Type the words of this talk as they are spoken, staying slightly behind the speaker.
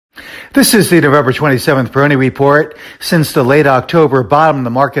This is the November 27th Peroni Report. Since the late October bottom, the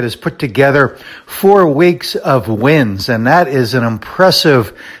market has put together 4 weeks of wins, and that is an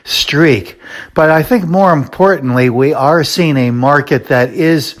impressive streak. But I think more importantly, we are seeing a market that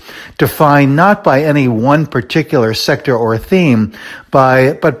is defined not by any one particular sector or theme,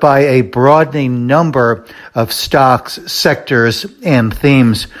 but by a broadening number of stocks, sectors, and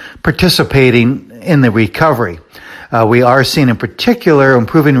themes participating in the recovery. We are seeing in particular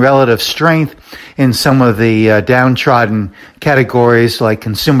improving relative strength in some of the downtrodden categories like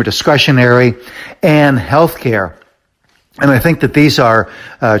consumer discretionary and healthcare. And I think that these are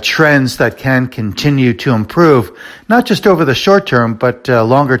trends that can continue to improve, not just over the short term, but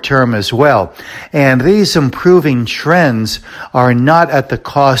longer term as well. And these improving trends are not at the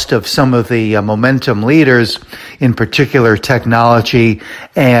cost of some of the momentum leaders, in particular technology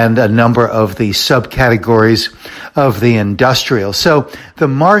and a number of the subcategories of the industrial. So the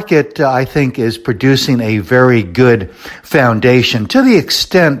market, I think, is producing a very good foundation to the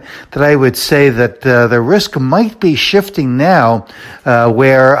extent that I would say that the risk might be shifting now,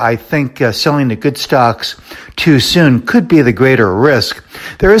 where I think selling the good stocks too soon could be the greater risk.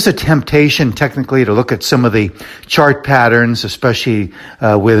 There is a temptation technically to look at some of the chart patterns, especially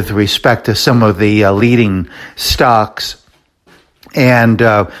with respect to some of the leading stocks, and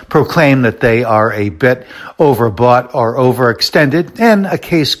proclaim that they are a bit overbought or overextended, and a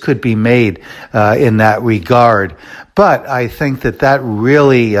case could be made in that regard. But I think that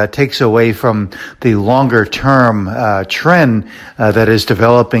really takes away from the longer term trend that is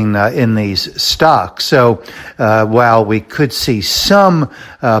developing in these stocks. So while we could see some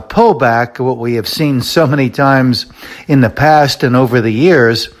pullback, what we have seen so many times in the past and over the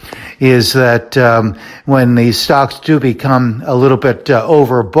years is that when these stocks do become a little bit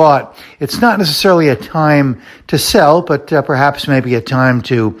overbought, it's not necessarily a time to sell, but perhaps maybe a time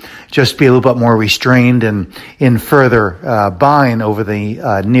to just be a little bit more restrained and in further buying over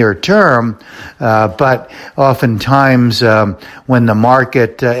the near term. But oftentimes when the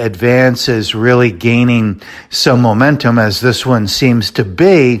market advances, really gaining some momentum, as this one seems to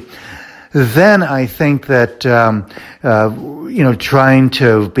be, then I think that trying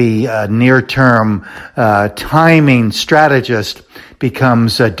to be a near-term timing strategist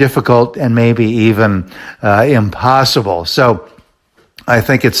becomes difficult and maybe even impossible. So I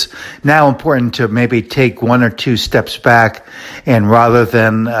think it's now important to maybe take 1 or 2 steps back, and rather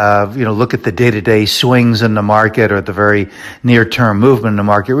than look at the day-to-day swings in the market or the very near-term movement in the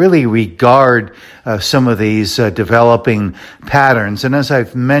market, really regard some of these developing patterns. And as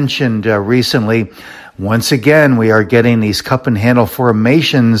I've mentioned recently, once again, we are getting these cup and handle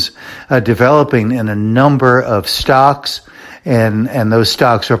formations developing in a number of stocks, and those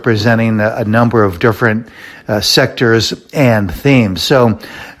stocks representing a number of different sectors and themes. So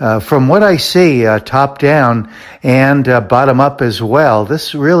from what I see, top down and bottom up as well,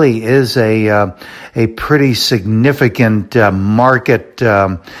 this really is a pretty significant market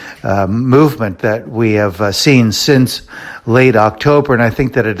movement that we have seen since late October, and I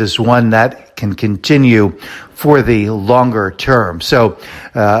think that it is one that can continue for the longer term. So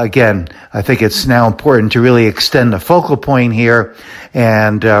again, I think it's now important to really extend the focal point here,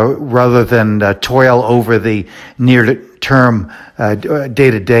 and rather than toil over the near-term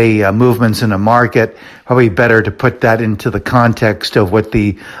day-to-day movements in the market, probably better to put that into the context of what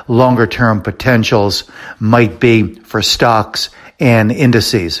the longer-term potentials might be for stocks and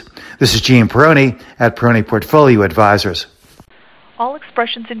indices. This is Gene Peroni at Peroni Portfolio Advisors. All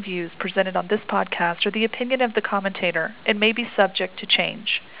expressions and views presented on this podcast are the opinion of the commentator and may be subject to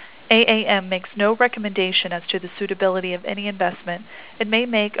change. AAM makes no recommendation as to the suitability of any investment and may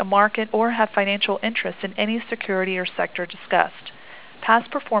make a market or have financial interest in any security or sector discussed.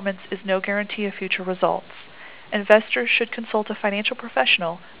 Past performance is no guarantee of future results. Investors should consult a financial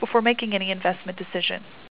professional before making any investment decision.